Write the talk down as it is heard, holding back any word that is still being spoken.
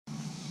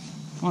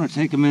I want to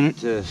take a minute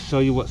to show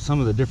you what some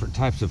of the different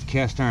types of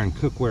cast iron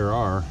cookware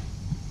are.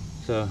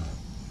 So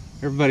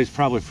everybody's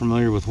probably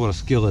familiar with what a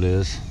skillet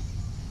is.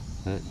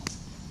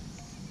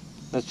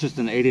 That's just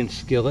an 8-inch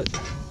skillet.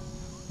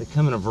 They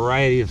come in a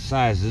variety of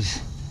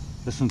sizes.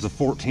 This one's a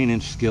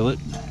 14-inch skillet.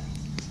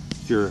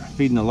 If you're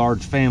feeding a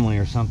large family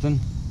or something,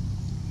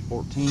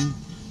 14.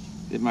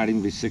 It might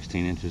even be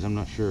 16 inches, I'm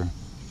not sure.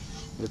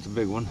 It's a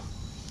big one.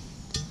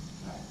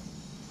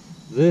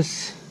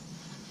 This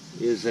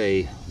is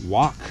a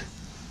wok.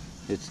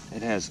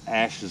 It has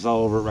ashes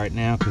all over it right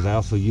now because I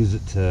also use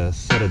it to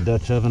set a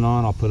Dutch oven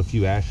on. I'll put a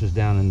few ashes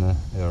down in the,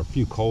 or a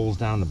few coals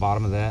down in the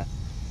bottom of that,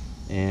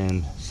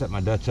 and set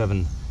my Dutch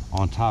oven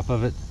on top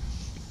of it.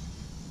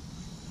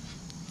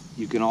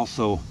 You can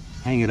also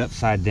hang it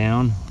upside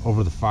down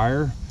over the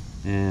fire,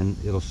 and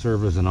it'll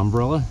serve as an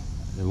umbrella.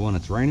 And when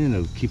it's raining,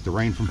 it'll keep the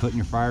rain from putting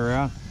your fire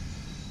out.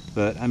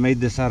 But I made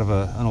this out of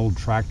an old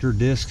tractor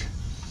disc.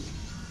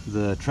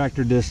 The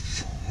tractor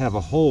discs have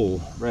a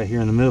hole right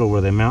here in the middle where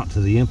they mount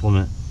to the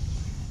implement,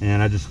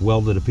 and I just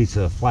welded a piece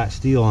of flat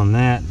steel on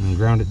that and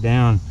ground it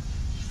down.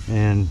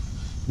 And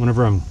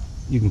whenever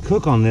you can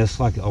cook on this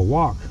like a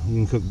wok.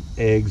 You can cook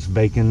eggs,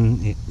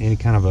 bacon, any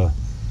kind of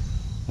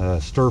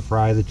a stir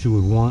fry that you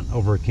would want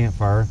over a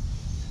campfire.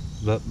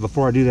 But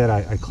before I do that,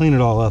 I clean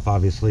it all up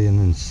obviously and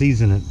then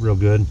season it real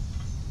good.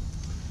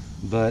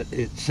 But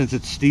since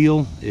it's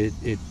steel,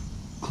 it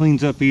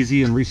cleans up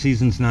easy and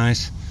re-seasons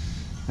nice.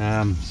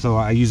 So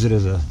I use it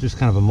as just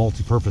kind of a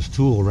multi-purpose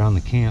tool around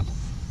the camp.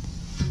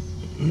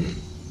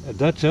 A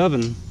Dutch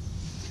oven,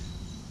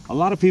 a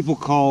lot of people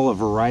call a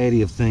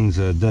variety of things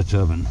a Dutch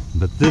oven,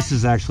 but this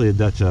is actually a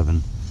Dutch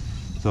oven.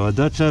 So a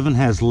Dutch oven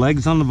has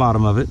legs on the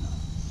bottom of it,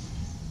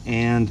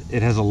 and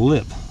it has a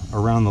lip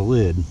around the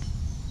lid.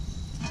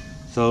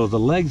 So the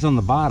legs on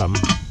the bottom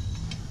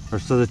are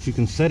so that you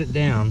can set it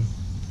down.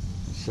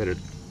 Set it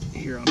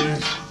here on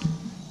this.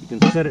 You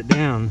can set it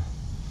down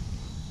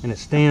and it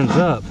stands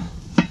up,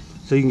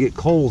 so you can get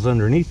coals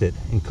underneath it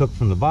and cook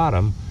from the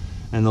bottom.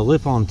 And the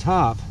lip on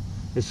top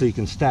is so you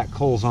can stack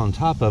coals on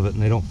top of it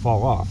and they don't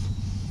fall off.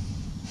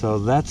 So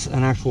that's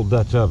an actual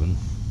Dutch oven.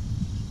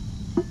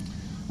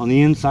 On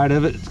the inside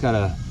of it, it's got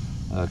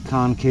a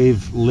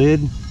concave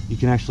lid. You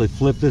can actually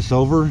flip this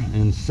over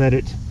and set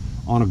it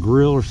on a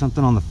grill or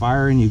something on the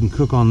fire, and you can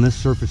cook on this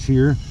surface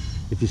here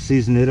if you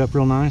season it up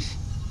real nice.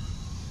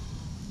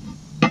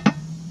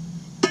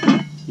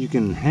 You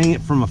can hang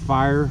it from a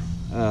fire,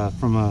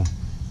 from a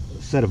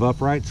set of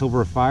uprights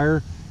over a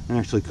fire, and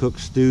actually cook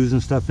stews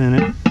and stuff in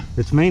it.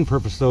 Its main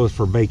purpose though is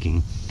for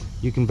baking.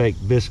 You can bake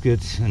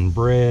biscuits and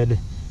bread.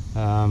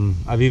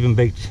 I've even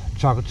baked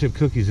chocolate chip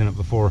cookies in it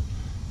before.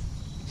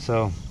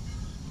 So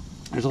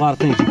there's a lot of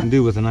things you can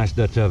do with a nice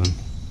Dutch oven.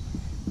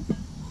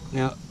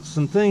 Now,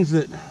 some things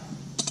that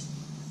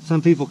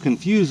some people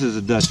confuse as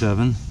a Dutch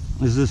oven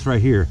is this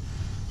right here.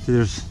 See,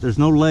 there's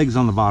no legs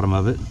on the bottom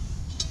of it,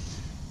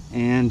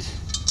 and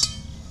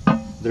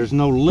there's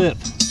no lip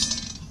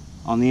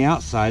on the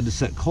outside to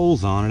set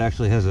coals on. It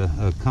actually has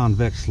a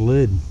convex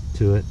lid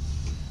to it.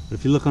 But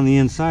if you look on the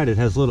inside, it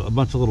has a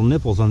bunch of little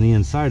nipples on the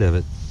inside of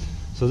it.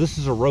 So this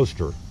is a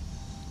roaster.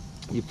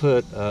 You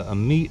put a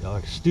meat,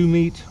 like stew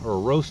meat or a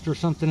roast or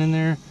something in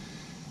there,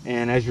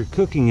 and as you're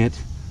cooking it,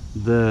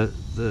 the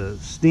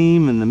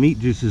steam and the meat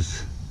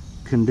juices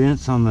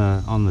condense on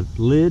the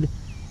lid,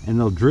 and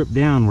they'll drip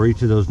down where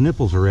each of those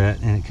nipples are at,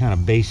 and it kind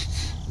of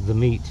bastes the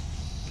meat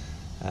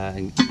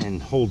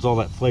and holds all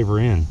that flavor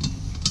in.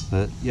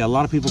 But yeah, a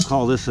lot of people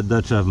call this a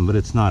Dutch oven, but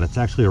it's not. It's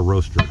actually a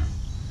roaster.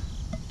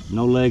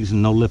 No legs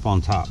and no lip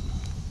on top.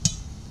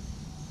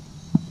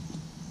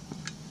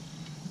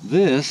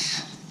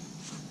 This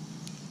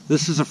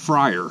is a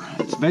fryer.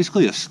 It's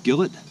basically a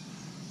skillet,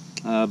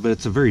 but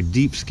it's a very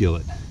deep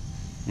skillet,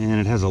 and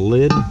it has a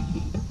lid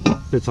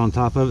fits on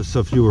top of it. So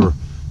if you were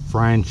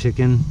frying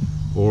chicken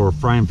or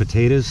frying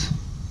potatoes,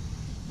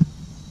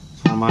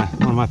 it's one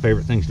of my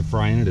favorite things to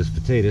fry in it is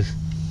potatoes.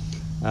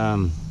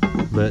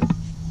 But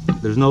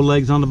there's no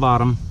legs on the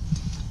bottom,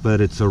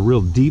 but it's a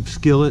real deep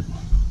skillet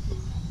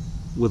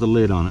with a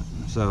lid on it.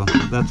 So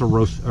that's a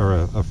roast, or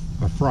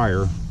a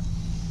fryer.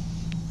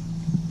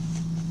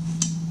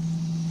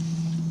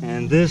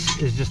 And this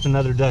is just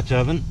another Dutch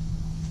oven.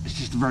 It's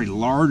just a very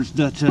large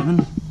Dutch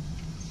oven.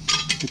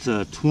 It's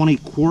a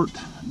 20-quart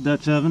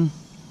Dutch oven.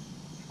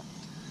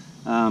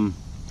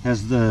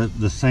 Has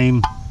the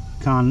same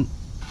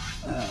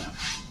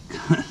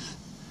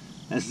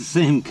has the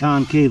same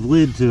concave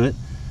lid to it,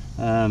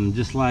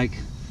 just like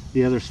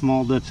the other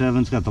small Dutch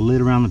ovens. Got the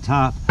lid around the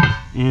top,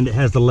 and it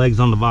has the legs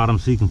on the bottom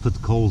so you can put the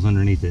coals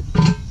underneath it.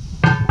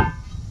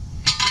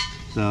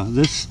 So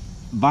this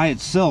by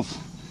itself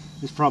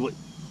is probably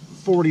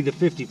 40 to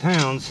 50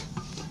 pounds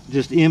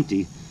just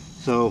empty.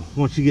 So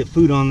once you get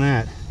food on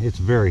that, it's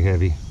very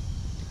heavy.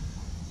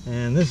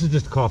 And this is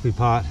just a coffee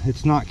pot.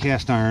 It's not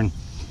cast iron,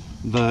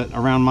 but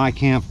around my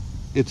camp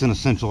it's an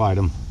essential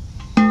item.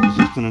 It's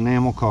just an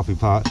enamel coffee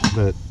pot,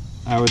 but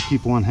I would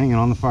keep one hanging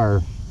on the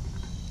fire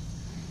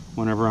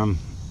whenever I'm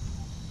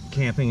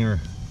camping or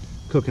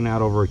cooking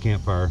out over a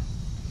campfire.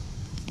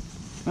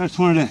 I just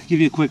wanted to give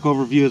you a quick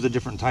overview of the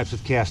different types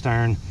of cast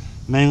iron,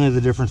 mainly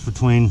the difference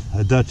between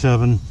a Dutch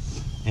oven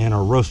and a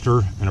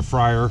roaster and a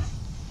fryer,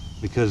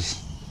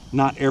 because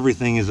not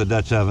everything is a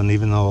Dutch oven,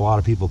 even though a lot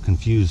of people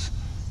confuse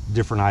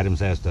different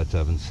items as Dutch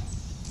ovens.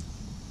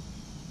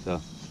 So,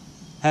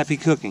 happy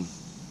cooking.